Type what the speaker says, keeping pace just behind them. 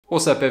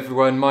What's up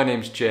everyone, my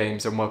name's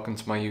James and welcome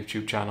to my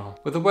YouTube channel.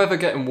 With the weather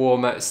getting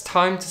warmer, it's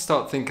time to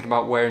start thinking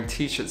about wearing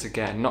t-shirts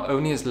again, not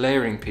only as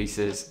layering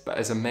pieces, but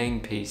as a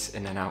main piece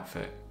in an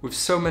outfit. With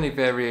so many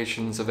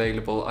variations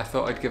available, I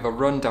thought I'd give a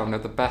rundown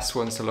of the best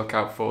ones to look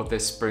out for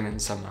this spring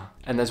and summer.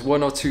 And there's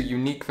one or two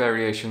unique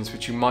variations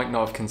which you might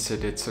not have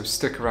considered, so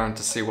stick around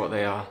to see what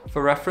they are.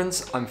 For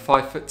reference, I'm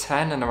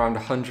 5'10" and around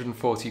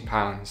 140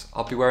 pounds.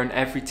 I'll be wearing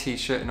every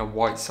t-shirt in a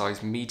white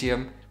size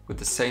medium, with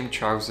the same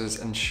trousers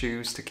and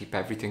shoes to keep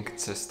everything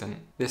consistent.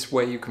 This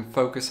way you can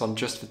focus on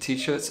just the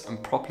t-shirts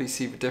and properly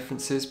see the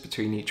differences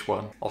between each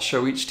one. I'll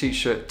show each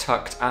t-shirt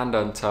tucked and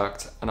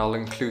untucked, and I'll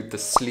include the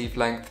sleeve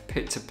length,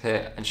 pit to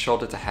pit and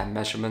shoulder to hem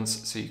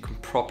measurements so you can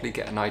properly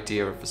get an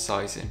idea of the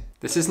sizing.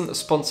 This isn't a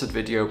sponsored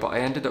video, but I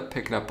ended up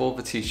picking up all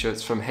the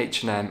t-shirts from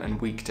H&M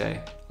and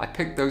Weekday. I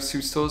picked those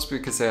two stores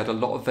because they had a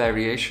lot of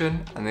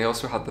variation and they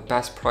also had the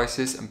best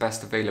prices and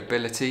best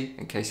availability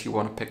in case you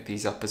want to pick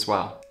these up as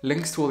well.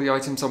 Links to all the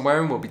items I'm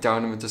wearing will be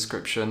down in the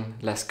description.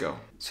 Let's go.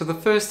 So the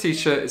first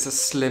t-shirt is a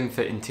slim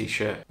fitting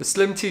t-shirt. The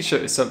slim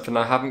t-shirt is something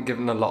I haven't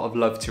given a lot of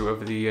love to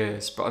over the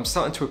years, but I'm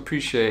starting to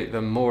appreciate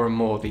them more and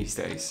more these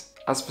days.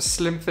 As the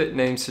slim fit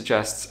name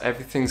suggests,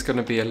 everything's going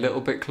to be a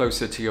little bit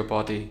closer to your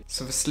body.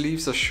 So the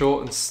sleeves are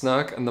short and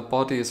snug and the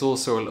body is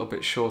also a little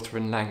bit shorter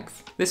in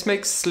length. This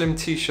makes slim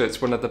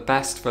t-shirts one of the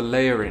best for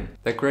layering.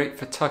 They're great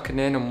for tucking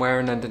in and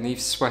wearing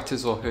underneath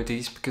sweaters or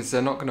hoodies because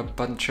they're not going to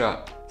bunch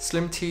up.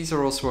 Slim tees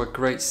are also a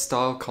great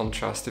style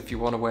contrast if you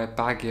want to wear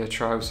baggier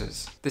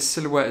trousers. This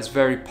silhouette is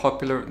very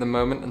popular at the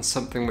moment and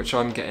something which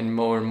I'm getting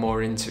more and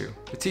more into.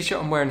 The t-shirt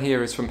I'm wearing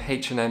here is from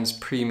H&M's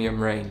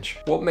premium range.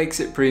 What makes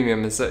it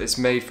premium is that it's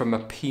made from a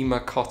Pima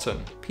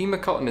cotton. Pima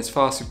cotton is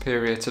far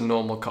superior to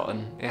normal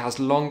cotton. It has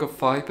longer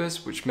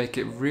fibres which make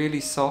it really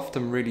soft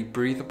and really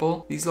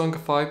breathable. These longer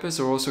fibres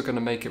are also going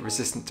to make it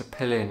resistant to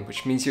pilling,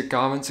 which means your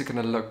garments are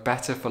going to look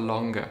better for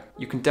longer.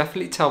 You can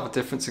definitely tell the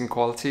difference in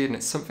quality, and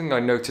it's something I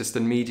noticed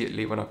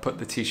immediately when I put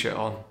the t-shirt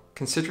on.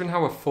 Considering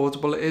how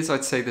affordable it is,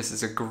 I'd say this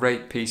is a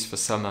great piece for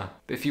summer.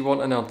 But if you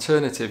want an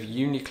alternative,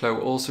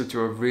 Uniqlo also do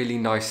a really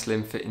nice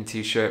slim fitting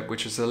t-shirt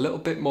which is a little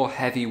bit more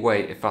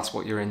heavyweight if that's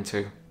what you're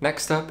into.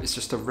 Next up is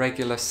just a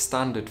regular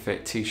standard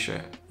fit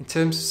t-shirt. In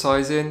terms of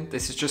sizing,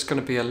 this is just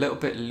going to be a little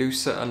bit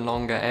looser and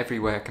longer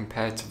everywhere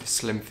compared to the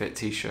slim fit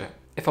t-shirt.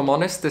 If I'm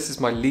honest, this is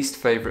my least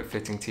favourite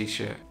fitting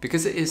t-shirt.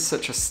 Because it is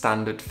such a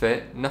standard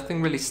fit,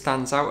 nothing really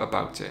stands out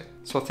about it.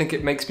 So I think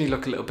it makes me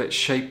look a little bit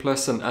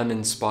shapeless and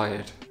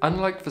uninspired.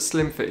 Unlike the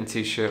slim fitting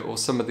t-shirt or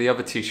some of the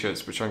other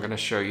t-shirts which I'm going to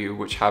show you,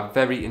 which have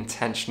very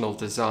intentional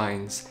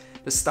designs,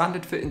 the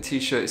standard fitting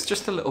t-shirt is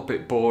just a little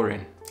bit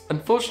boring.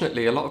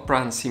 Unfortunately, a lot of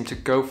brands seem to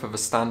go for the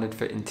standard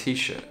fitting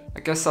t-shirt. I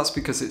guess that's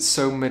because it's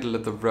so middle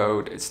of the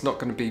road, it's not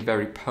going to be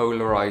very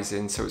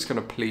polarizing, so it's going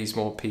to please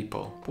more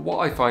people. But what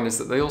I find is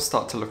that they all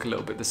start to look a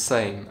little bit the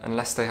same,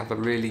 unless they have a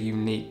really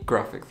unique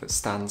graphic that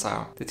stands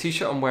out. The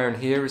t-shirt I'm wearing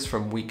here is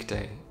from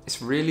Weekday.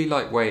 It's really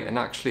lightweight and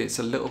actually it's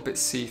a little bit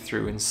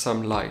see-through in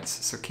some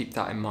lights, so keep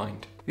that in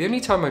mind. The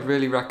only time I'd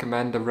really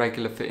recommend a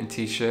regular fitting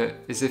t-shirt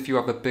is if you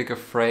have a bigger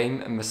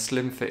frame and the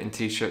slim fitting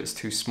t-shirt is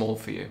too small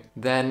for you.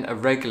 Then a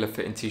regular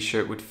fitting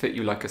t-shirt would fit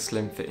you like a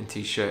slim fitting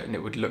t-shirt and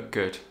it would look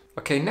good.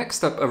 Okay,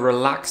 next up are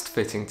relaxed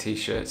fitting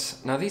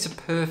t-shirts. Now these are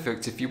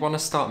perfect if you want to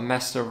start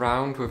messing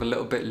around with a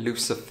little bit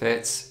looser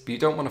fits, but you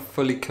don't want to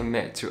fully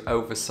commit to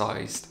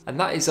oversized. And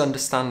that is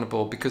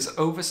understandable because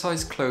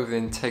oversized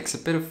clothing takes a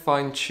bit of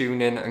fine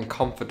tuning and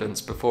confidence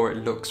before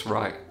it looks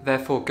right.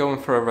 Therefore, going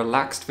for a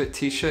relaxed fit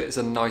t-shirt is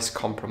a nice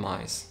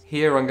compromise.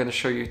 Here I'm going to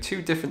show you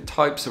two different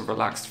types of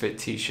relaxed fit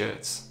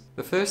t-shirts.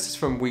 The first is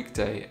from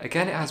Weekday.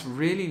 Again, it has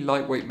really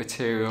lightweight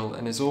material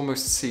and is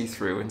almost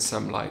see-through in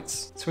some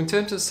lights. So in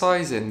terms of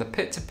sizing, the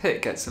pit to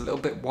pit gets a little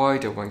bit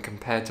wider when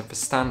compared to the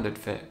standard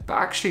fit, but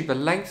actually the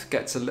length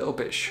gets a little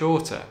bit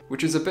shorter,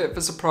 which is a bit of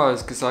a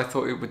surprise because I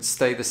thought it would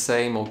stay the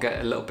same or get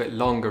a little bit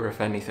longer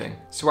if anything.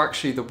 So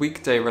actually the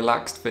Weekday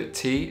relaxed fit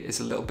tee is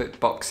a little bit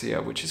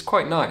boxier, which is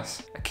quite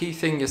nice. A key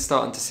thing you're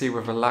starting to see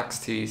with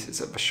relaxed tees is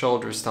that the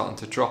shoulder is starting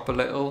to drop a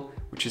little,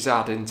 which is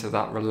adding to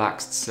that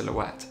relaxed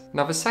silhouette.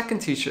 Now the second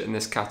t-shirt in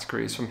this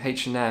category is from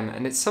H&M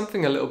and it's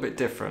something a little bit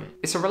different.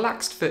 It's a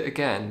relaxed fit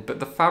again, but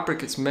the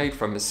fabric it's made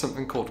from is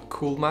something called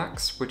Cool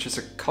Max, which is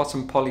a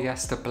cotton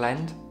polyester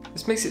blend.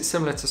 This makes it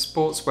similar to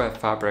sportswear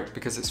fabric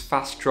because it's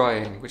fast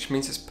drying, which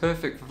means it's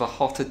perfect for the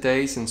hotter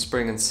days in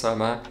spring and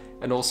summer,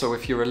 and also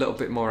if you're a little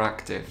bit more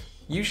active.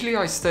 Usually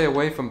I stay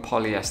away from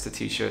polyester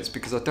t-shirts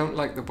because I don't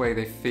like the way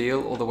they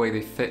feel or the way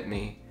they fit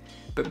me.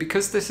 But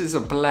because this is a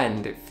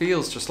blend, it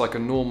feels just like a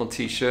normal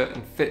t-shirt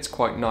and fits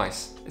quite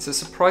nice. It's a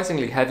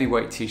surprisingly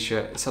heavyweight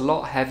t-shirt, it's a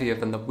lot heavier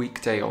than the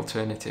Weekday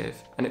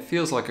alternative, and it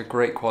feels like a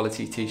great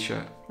quality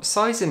t-shirt. The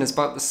sizing is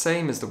about the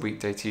same as the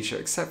Weekday t-shirt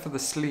except for the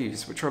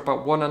sleeves, which are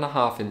about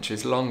 1.5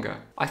 inches longer.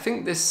 I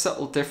think this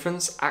subtle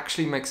difference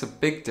actually makes a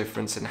big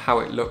difference in how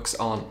it looks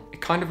on. It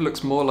kind of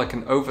looks more like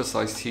an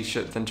oversized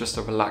t-shirt than just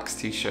a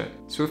relaxed t-shirt.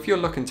 So if you're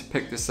looking to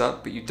pick this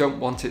up but you don't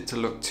want it to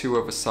look too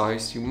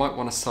oversized, you might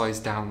want to size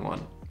down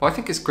one. Well, I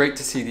think it's great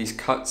to see these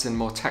cuts in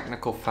more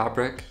technical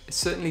fabric. It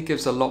certainly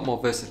gives a lot more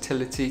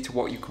versatility to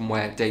what you can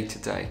wear day to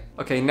day.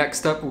 Okay,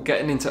 next up we're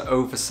getting into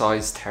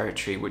oversized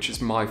territory, which is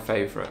my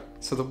favourite.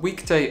 So the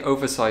weekday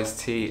oversized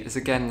tee is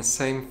again the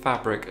same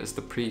fabric as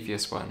the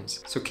previous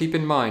ones. So keep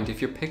in mind, if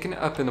you're picking it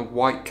up in a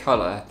white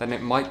colour, then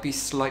it might be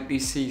slightly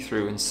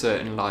see-through in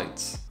certain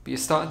lights. But you're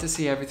starting to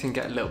see everything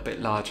get a little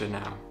bit larger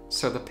now.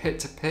 So the pit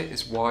to pit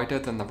is wider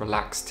than the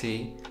relaxed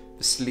tee.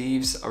 The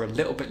sleeves are a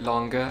little bit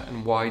longer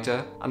and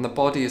wider, and the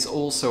body is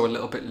also a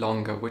little bit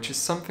longer, which is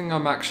something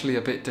I'm actually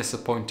a bit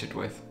disappointed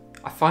with.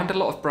 I find a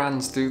lot of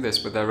brands do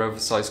this with their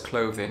oversized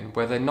clothing,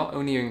 where they not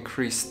only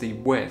increase the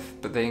width,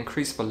 but they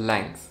increase the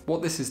length.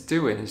 What this is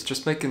doing is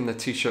just making the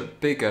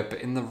t-shirt bigger, but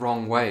in the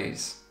wrong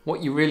ways.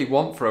 What you really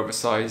want for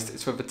oversized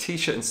is for the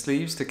t-shirt and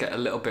sleeves to get a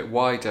little bit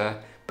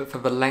wider, but for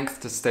the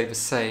length to stay the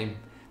same.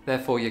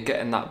 Therefore you're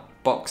getting that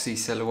boxy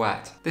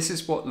silhouette. This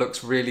is what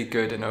looks really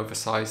good in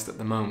oversized at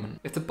the moment.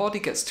 If the body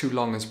gets too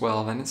long as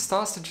well, then it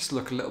starts to just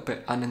look a little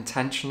bit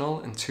unintentional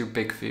and too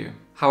big for you.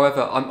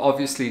 However, I'm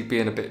obviously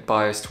being a bit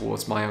biased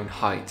towards my own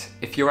height.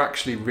 If you're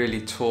actually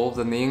really tall,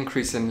 then the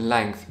increase in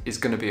length is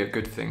going to be a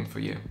good thing for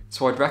you.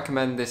 So I'd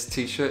recommend this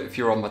t-shirt if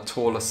you're on the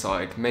taller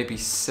side, maybe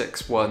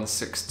 6'1",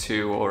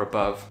 6'2" or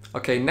above.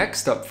 Okay,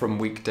 next up from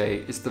weekday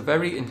is the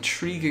very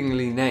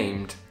intriguingly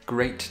named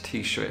Great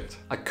t-shirt.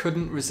 I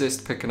couldn't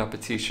resist picking up a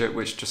t-shirt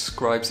which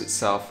describes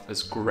itself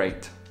as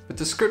great. The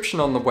description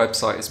on the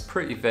website is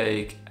pretty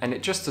vague, and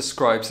it just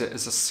describes it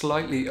as a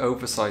slightly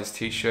oversized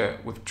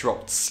t-shirt with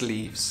dropped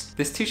sleeves.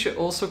 This t-shirt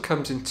also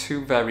comes in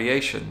two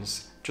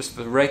variations, just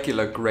the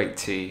regular Great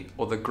tee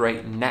or the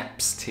Great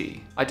Neps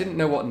tee. I didn't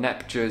know what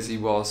Nep jersey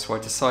was, so I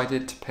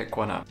decided to pick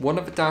one up. One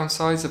of the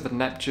downsides of the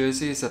Nep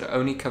jersey is that it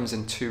only comes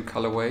in two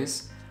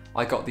colorways.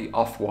 I got the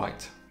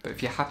off-white. But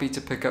if you're happy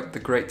to pick up the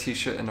Great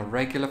t-shirt in a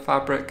regular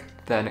fabric,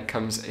 then it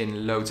comes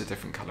in loads of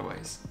different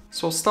colorways.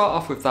 So I'll start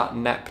off with that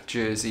Nep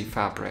jersey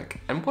fabric,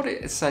 and what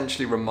it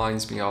essentially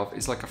reminds me of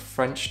is like a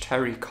French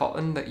terry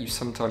cotton that you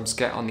sometimes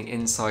get on the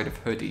inside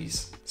of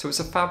hoodies. So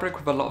it's a fabric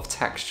with a lot of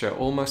texture,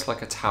 almost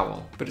like a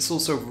towel, but it's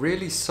also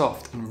really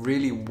soft and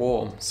really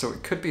warm, so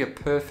it could be a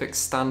perfect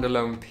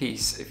standalone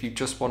piece if you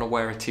just want to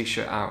wear a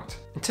t-shirt out.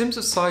 In terms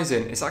of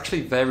sizing, it's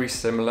actually very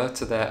similar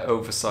to their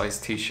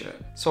oversized t-shirt.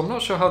 So I'm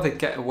not sure how they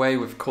get away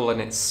with calling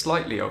it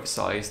slightly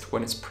oversized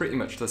when it's pretty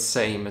much the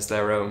same as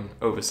their own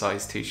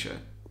oversized t-shirt.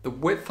 The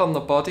width on the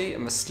body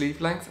and the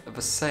sleeve length are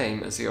the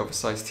same as the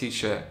oversized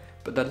t-shirt,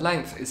 but the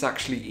length is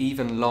actually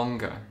even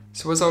longer.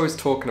 So as I was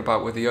talking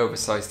about with the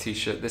oversized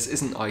t-shirt, this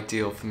isn't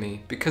ideal for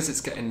me. Because it's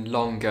getting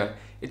longer,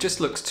 it just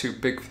looks too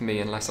big for me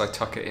unless I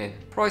tuck it in.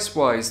 Price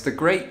wise, the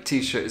Great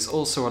t-shirt is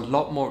also a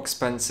lot more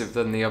expensive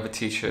than the other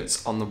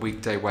t-shirts on the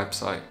weekday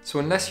website. So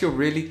unless you're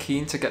really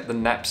keen to get the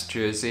Neps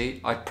jersey,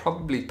 I'd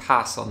probably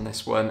pass on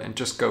this one and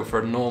just go for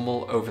a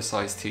normal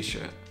oversized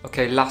t-shirt.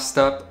 Okay, last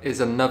up is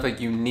another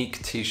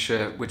unique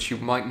t-shirt which you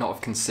might not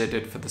have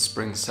considered for the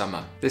spring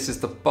summer. This is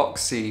the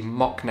boxy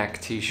mock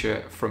neck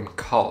t-shirt from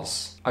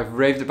COS. I've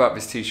raved about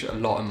this t-shirt a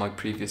lot in my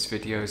previous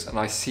videos, and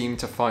I seem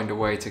to find a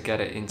way to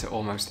get it into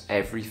almost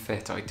every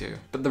fit I do.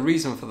 But the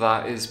reason for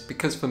that is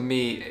because for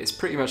me it's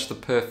pretty much the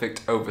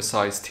perfect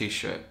oversized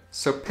t-shirt.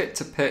 So pit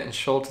to pit and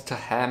shoulder to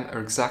hem are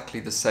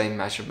exactly the same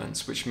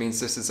measurements, which means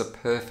this is a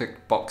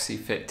perfect boxy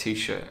fit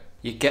t-shirt.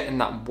 You're getting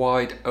that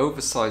wide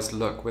oversized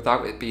look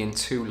without it being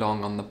too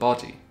long on the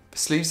body. The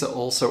sleeves are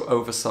also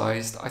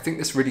oversized. I think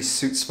this really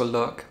suits the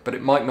look, but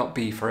it might not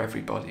be for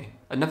everybody.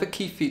 Another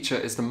key feature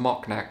is the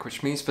mock neck,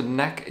 which means the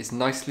neck is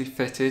nicely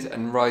fitted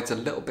and rides a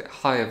little bit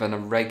higher than a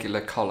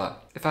regular collar.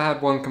 If I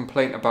had one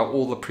complaint about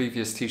all the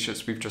previous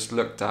t-shirts we've just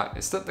looked at,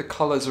 it's that the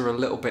collars are a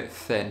little bit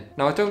thin.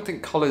 Now I don't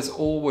think collars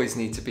always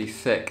need to be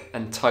thick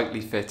and tightly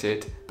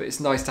fitted, but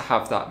it's nice to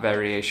have that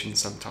variation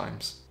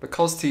sometimes. The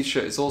COS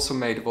t-shirt is also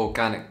made of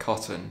organic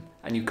cotton,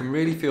 and you can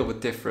really feel the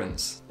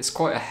difference. It's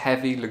quite a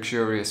heavy,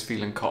 luxurious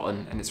feeling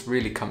cotton, and it's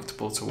really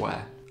comfortable to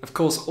wear. Of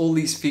course, all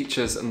these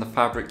features and the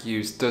fabric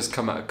used does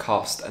come at a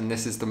cost, and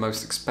this is the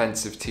most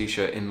expensive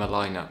t-shirt in my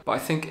lineup. But I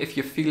think if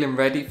you're feeling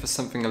ready for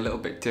something a little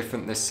bit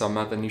different this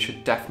summer, then you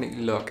should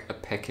definitely look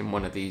at picking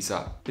one of these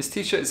up. This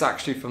t-shirt is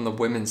actually from the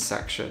women's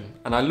section,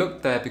 and I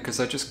looked there because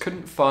I just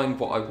couldn't find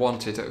what I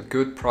wanted at a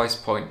good price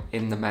point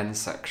in the men's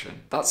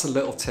section. That's a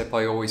little tip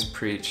I always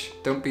preach.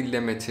 Don't be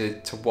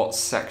limited to what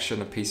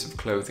section a piece of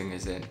clothing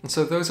is in. And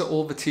so those are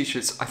all the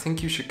t-shirts I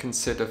think you should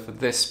consider for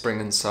this spring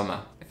and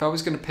summer. If I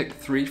was going to pick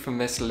 3 from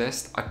this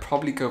list, I'd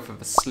probably go for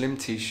the slim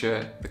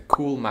t-shirt, the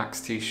cool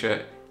max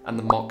t-shirt, and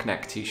the mock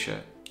neck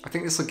t-shirt. I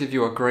think this will give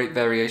you a great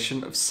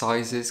variation of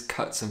sizes,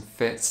 cuts and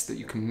fits that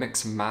you can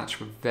mix and match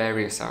with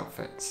various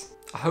outfits.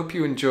 I hope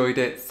you enjoyed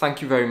it,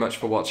 thank you very much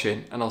for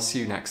watching, and I'll see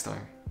you next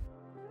time.